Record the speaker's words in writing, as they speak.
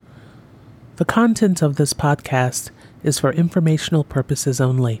The content of this podcast is for informational purposes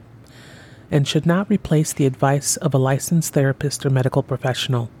only and should not replace the advice of a licensed therapist or medical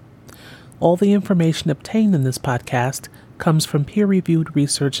professional. All the information obtained in this podcast comes from peer-reviewed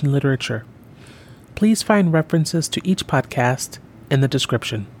research and literature. Please find references to each podcast in the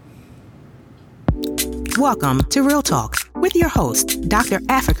description. Welcome to Real Talk with your host, Dr.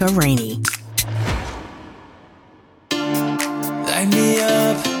 Africa Rainey. Light me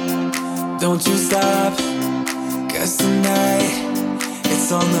up, don't you stop, 'cause tonight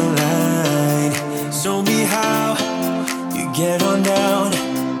it's on the line. Show me how you get on down,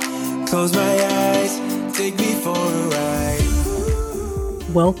 close my eyes, take me for a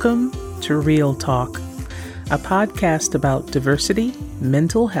ride. Welcome to Real Talk, a podcast about diversity,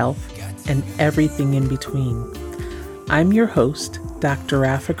 mental health, and everything in between. I'm your host, Dr.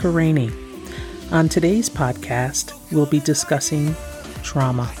 Africa Rainey. On today's podcast, we'll be discussing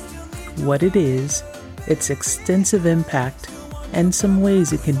trauma, what it is, its extensive impact, and some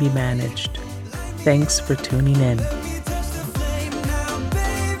ways it can be managed. Thanks for tuning in.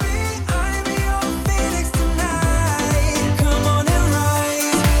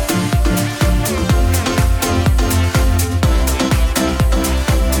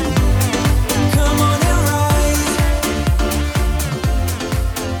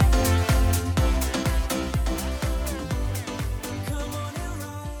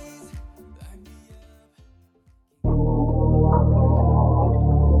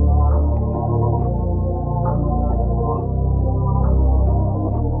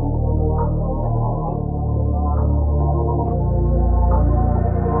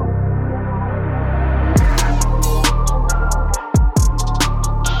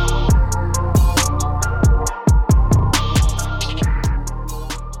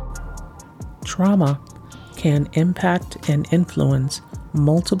 Trauma can impact and influence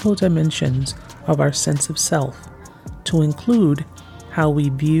multiple dimensions of our sense of self, to include how we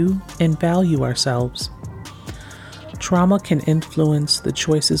view and value ourselves. Trauma can influence the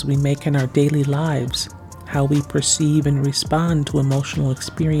choices we make in our daily lives, how we perceive and respond to emotional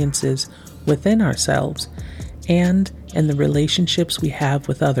experiences within ourselves, and in the relationships we have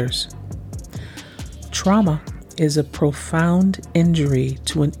with others. Trauma is a profound injury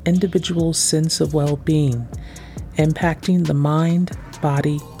to an individual's sense of well-being, impacting the mind,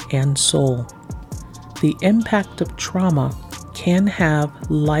 body, and soul. The impact of trauma can have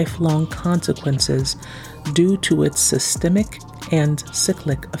lifelong consequences due to its systemic and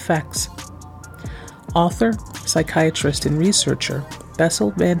cyclic effects. Author, psychiatrist, and researcher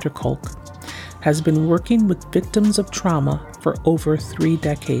Bessel van der Kolk has been working with victims of trauma for over 3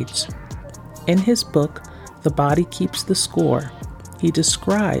 decades. In his book, The Body Keeps the Score, he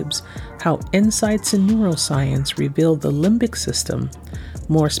describes how insights in neuroscience reveal the limbic system,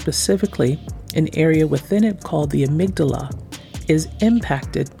 more specifically an area within it called the amygdala, is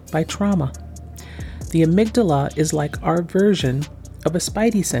impacted by trauma. The amygdala is like our version of a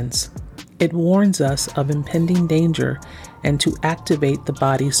spidey sense. It warns us of impending danger and to activate the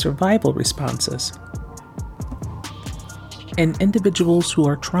body's survival responses. In individuals who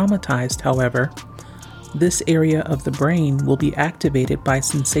are traumatized, however, this area of the brain will be activated by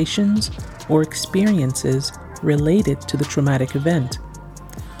sensations or experiences related to the traumatic event.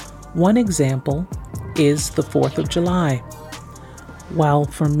 One example is the 4th of July. While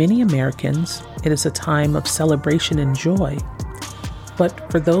for many Americans, it is a time of celebration and joy, but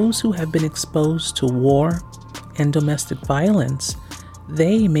for those who have been exposed to war and domestic violence,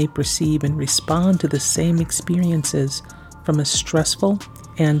 they may perceive and respond to the same experiences from a stressful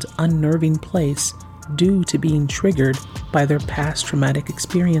and unnerving place due to being triggered by their past traumatic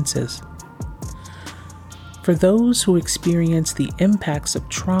experiences. For those who experience the impacts of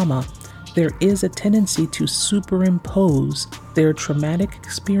trauma, there is a tendency to superimpose their traumatic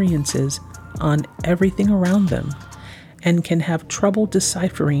experiences on everything around them and can have trouble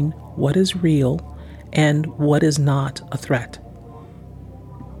deciphering what is real and what is not a threat.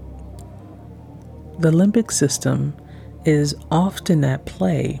 The limbic system is often at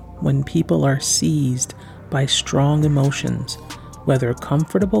play when people are seized by strong emotions, whether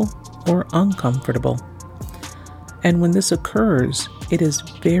comfortable or uncomfortable. And when this occurs, it is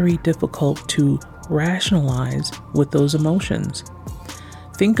very difficult to rationalize with those emotions.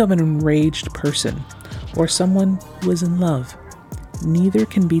 Think of an enraged person or someone who is in love. Neither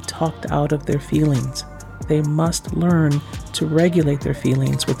can be talked out of their feelings. They must learn to regulate their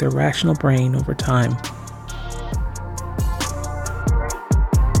feelings with their rational brain over time.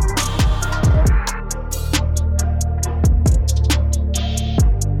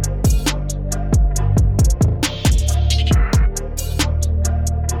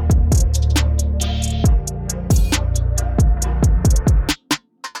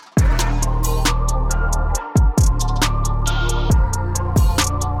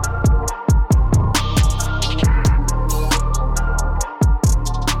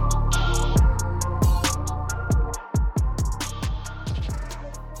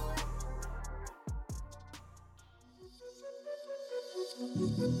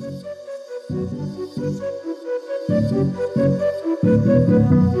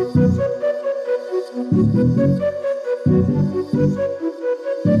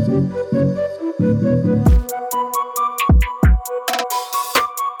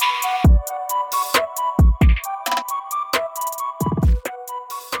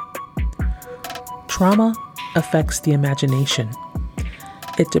 Trauma affects the imagination.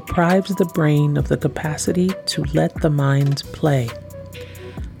 It deprives the brain of the capacity to let the mind play.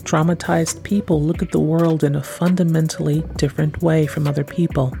 Traumatized people look at the world in a fundamentally different way from other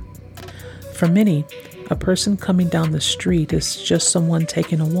people. For many, a person coming down the street is just someone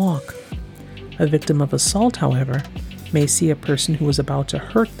taking a walk. A victim of assault, however, may see a person who is about to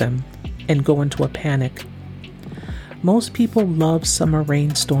hurt them and go into a panic. Most people love summer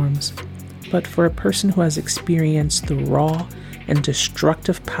rainstorms, but for a person who has experienced the raw and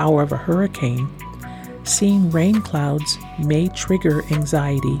destructive power of a hurricane, seeing rain clouds may trigger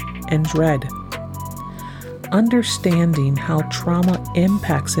anxiety and dread. Understanding how trauma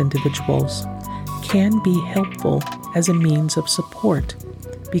impacts individuals can be helpful as a means of support,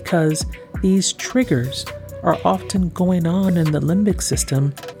 because these triggers are often going on in the limbic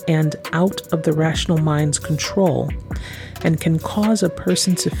system and out of the rational mind's control, and can cause a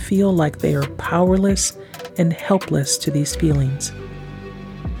person to feel like they are powerless and helpless to these feelings.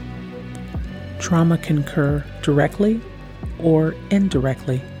 Trauma can occur directly or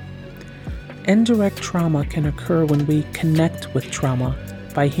indirectly. Indirect trauma can occur when we connect with trauma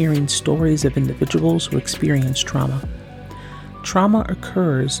by hearing stories of individuals who experience trauma. Trauma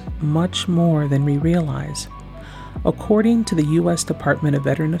occurs much more than we realize. According to the U.S. Department of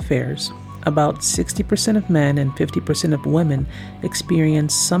Veteran Affairs, about 60% of men and 50% of women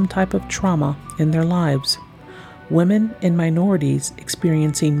experience some type of trauma in their lives. Women and minorities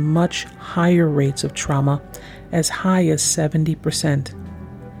experiencing much higher rates of trauma, as high as 70%.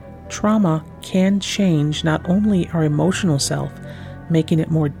 Trauma can change not only our emotional self, making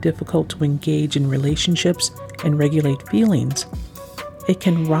it more difficult to engage in relationships and regulate feelings. It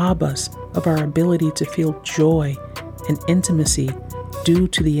can rob us of our ability to feel joy and intimacy due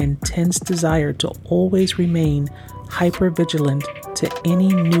to the intense desire to always remain hypervigilant to any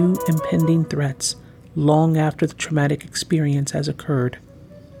new impending threats long after the traumatic experience has occurred.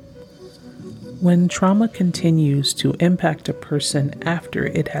 When trauma continues to impact a person after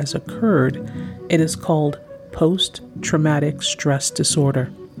it has occurred, it is called post-traumatic stress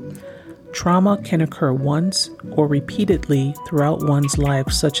disorder. Trauma can occur once or repeatedly throughout one's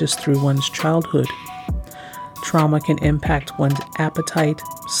life, such as through one's childhood. Trauma can impact one's appetite,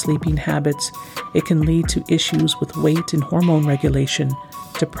 sleeping habits. It can lead to issues with weight and hormone regulation,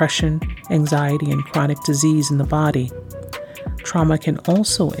 depression, anxiety, and chronic disease in the body. Trauma can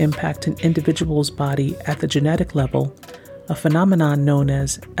also impact an individual's body at the genetic level, a phenomenon known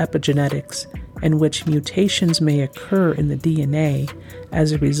as epigenetics, in which mutations may occur in the DNA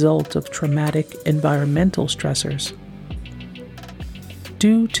as a result of traumatic environmental stressors.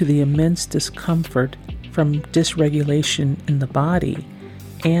 Due to the immense discomfort from dysregulation in the body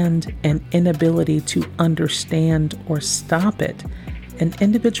and an inability to understand or stop it, an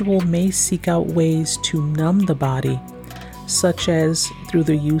individual may seek out ways to numb the body, such as through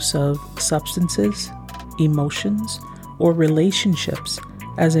the use of substances, emotions, or relationships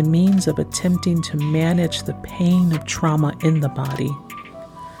as a means of attempting to manage the pain of trauma in the body.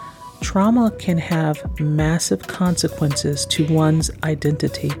 Trauma can have massive consequences to one's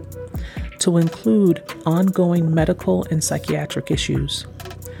identity, to include ongoing medical and psychiatric issues.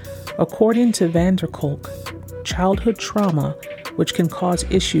 According to Van der Kolk, childhood trauma, which can cause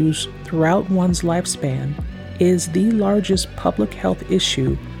issues throughout one's lifespan, is the largest public health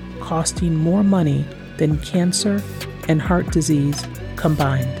issue, costing more money than cancer and heart disease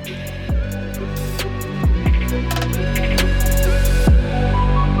combined.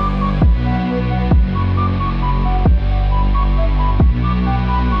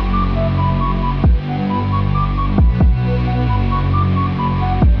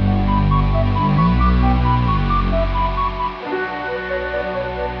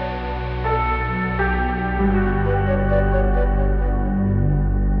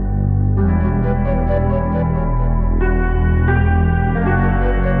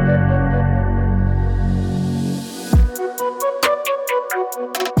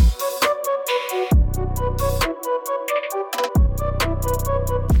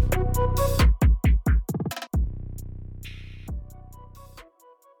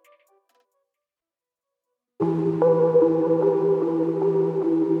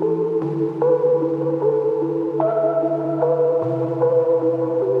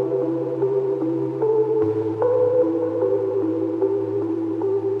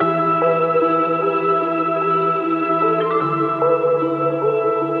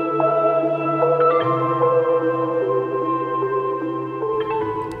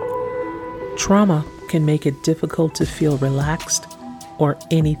 Trauma can make it difficult to feel relaxed or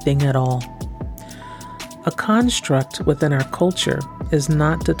anything at all. A construct within our culture is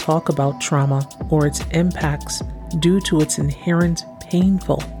not to talk about trauma or its impacts due to its inherent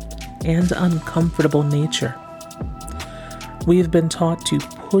painful and uncomfortable nature. We have been taught to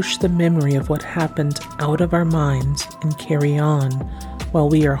push the memory of what happened out of our minds and carry on, while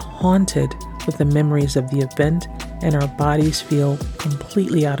we are haunted with the memories of the event and our bodies feel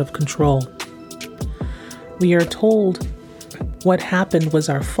completely out of control. We are told what happened was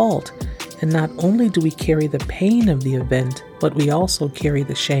our fault, and not only do we carry the pain of the event, but we also carry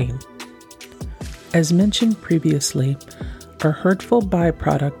the shame. As mentioned previously, a hurtful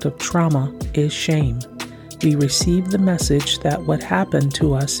byproduct of trauma is shame. We receive the message that what happened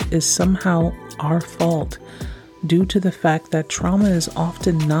to us is somehow our fault, due to the fact that trauma is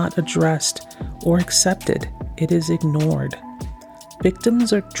often not addressed or accepted. It is ignored.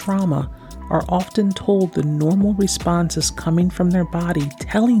 Victims of trauma are often told the normal response is coming from their body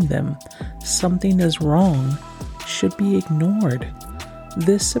telling them something is wrong should be ignored.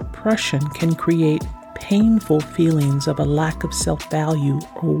 This suppression can create painful feelings of a lack of self-value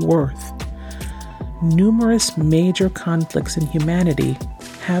or worth. Numerous major conflicts in humanity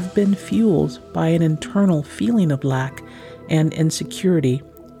have been fueled by an internal feeling of lack and insecurity,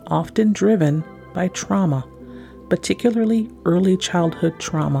 often driven by trauma, particularly early childhood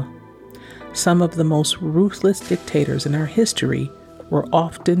trauma. Some of the most ruthless dictators in our history were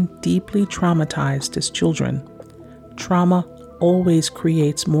often deeply traumatized as children. Trauma always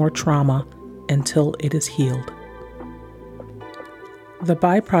creates more trauma until it is healed. The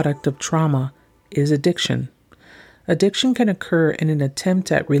byproduct of trauma is addiction. Addiction can occur in an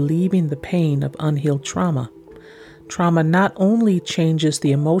attempt at relieving the pain of unhealed trauma. Trauma not only changes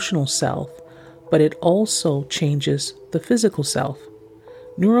the emotional self, but it also changes the physical self.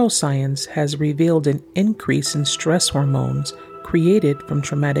 Neuroscience has revealed an increase in stress hormones created from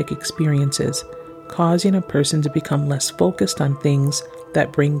traumatic experiences, causing a person to become less focused on things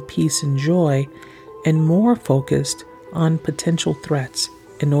that bring peace and joy and more focused on potential threats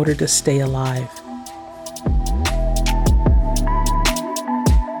in order to stay alive.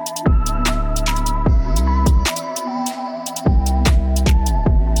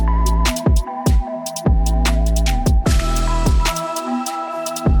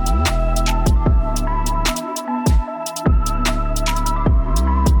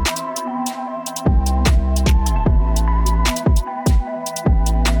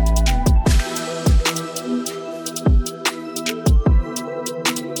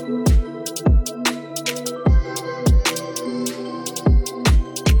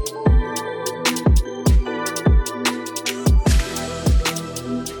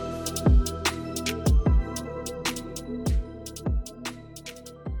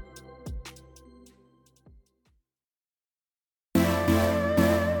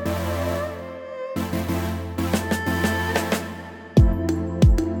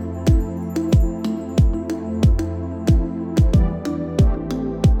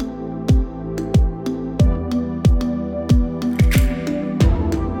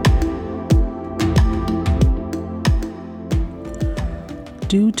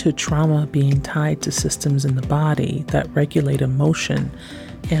 Due to trauma being tied to systems in the body that regulate emotion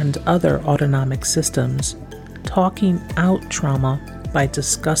and other autonomic systems, talking out trauma by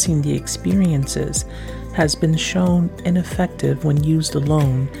discussing the experiences has been shown ineffective when used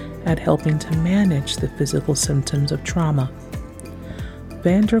alone at helping to manage the physical symptoms of trauma.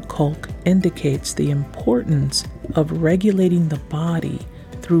 Van der Kolk indicates the importance of regulating the body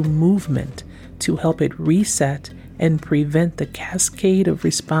through movement to help it reset and prevent the cascade of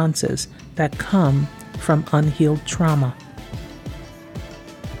responses that come from unhealed trauma.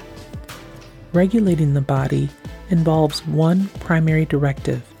 Regulating the body involves one primary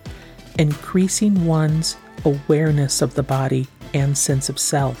directive: increasing one's awareness of the body and sense of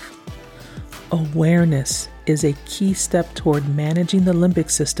self. Awareness is a key step toward managing the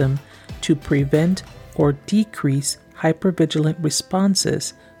limbic system to prevent or decrease hypervigilant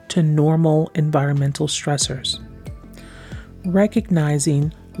responses to normal environmental stressors.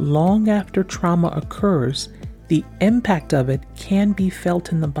 Recognizing long after trauma occurs, the impact of it can be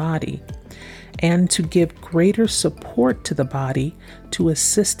felt in the body, and to give greater support to the body to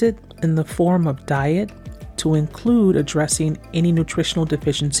assist it in the form of diet, to include addressing any nutritional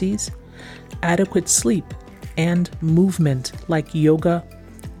deficiencies, adequate sleep, and movement like yoga,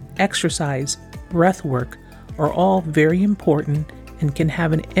 exercise, breath work are all very important and can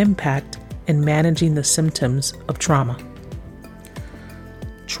have an impact in managing the symptoms of trauma.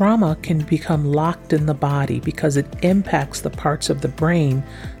 Trauma can become locked in the body because it impacts the parts of the brain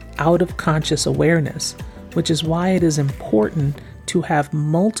out of conscious awareness, which is why it is important to have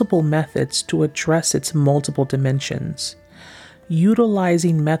multiple methods to address its multiple dimensions.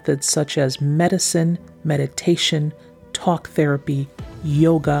 Utilizing methods such as medicine, meditation, talk therapy,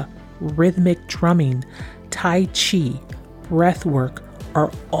 yoga, rhythmic drumming, Tai Chi, breath work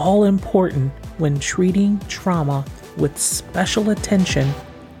are all important when treating trauma with special attention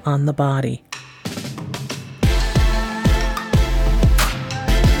on the body.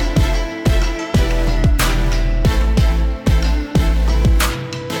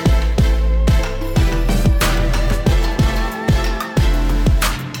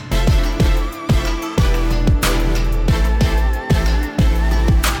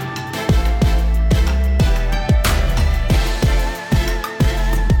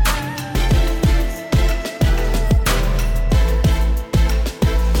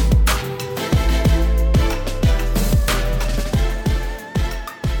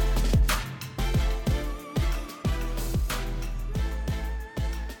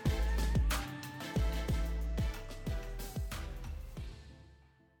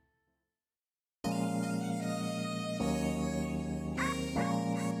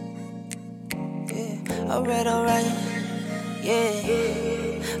 Alright,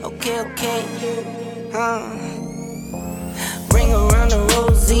 yeah, okay, Ring around the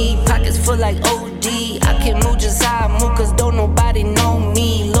rosy, pockets full like OD. I can move just how I move, cause don't nobody know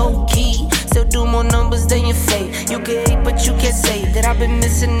me. Low key, still do more numbers than your fate. You can hate, but you can't say that I've been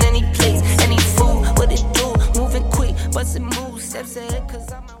missing any place. Any fool, what it do, moving quick, bustin' moves, steps ahead,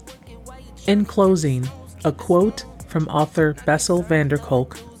 cause I'm not working while you. In closing, a quote from author Bessel van der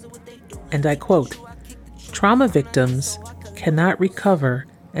Kolk, and I quote, "Trauma victims cannot recover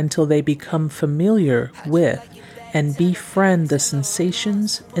until they become familiar with and befriend the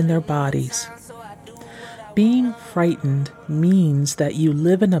sensations in their bodies. Being frightened means that you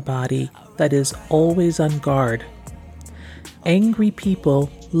live in a body that is always on guard. Angry people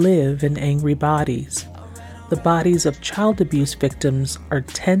live in angry bodies. The bodies of child abuse victims are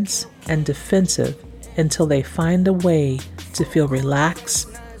tense and defensive until they find a way to feel relaxed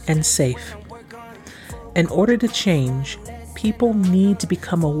and safe. In order to change, people need to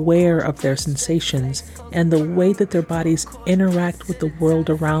become aware of their sensations and the way that their bodies interact with the world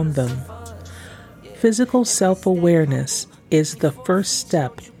around them. Physical self-awareness is the first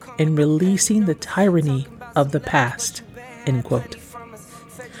step in releasing the tyranny of the past." End quote.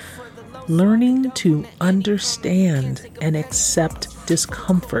 Learning to understand and accept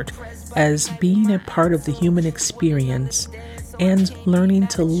discomfort as being a part of the human experience and learning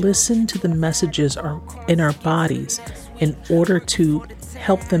to listen to the messages in our bodies in order to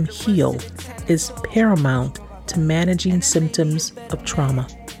help them heal is paramount to managing symptoms of trauma.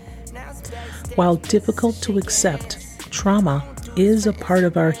 While difficult to accept, trauma is a part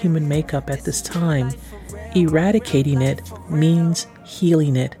of our human makeup at this time. Eradicating it means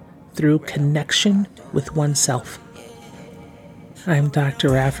healing it through connection with oneself. I'm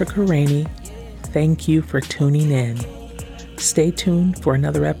Dr. Africa Rainey. Thank you for tuning in. Stay tuned for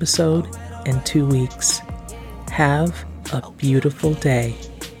another episode in 2 weeks. Have a beautiful day.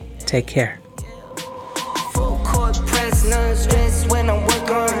 Take care. Full court press, none stress when I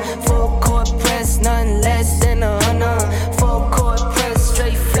work on. Full court press, none less than 100. Full court press,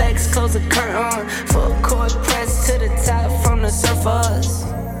 straight flex, close the curtain on. Full court press to the top from the surface.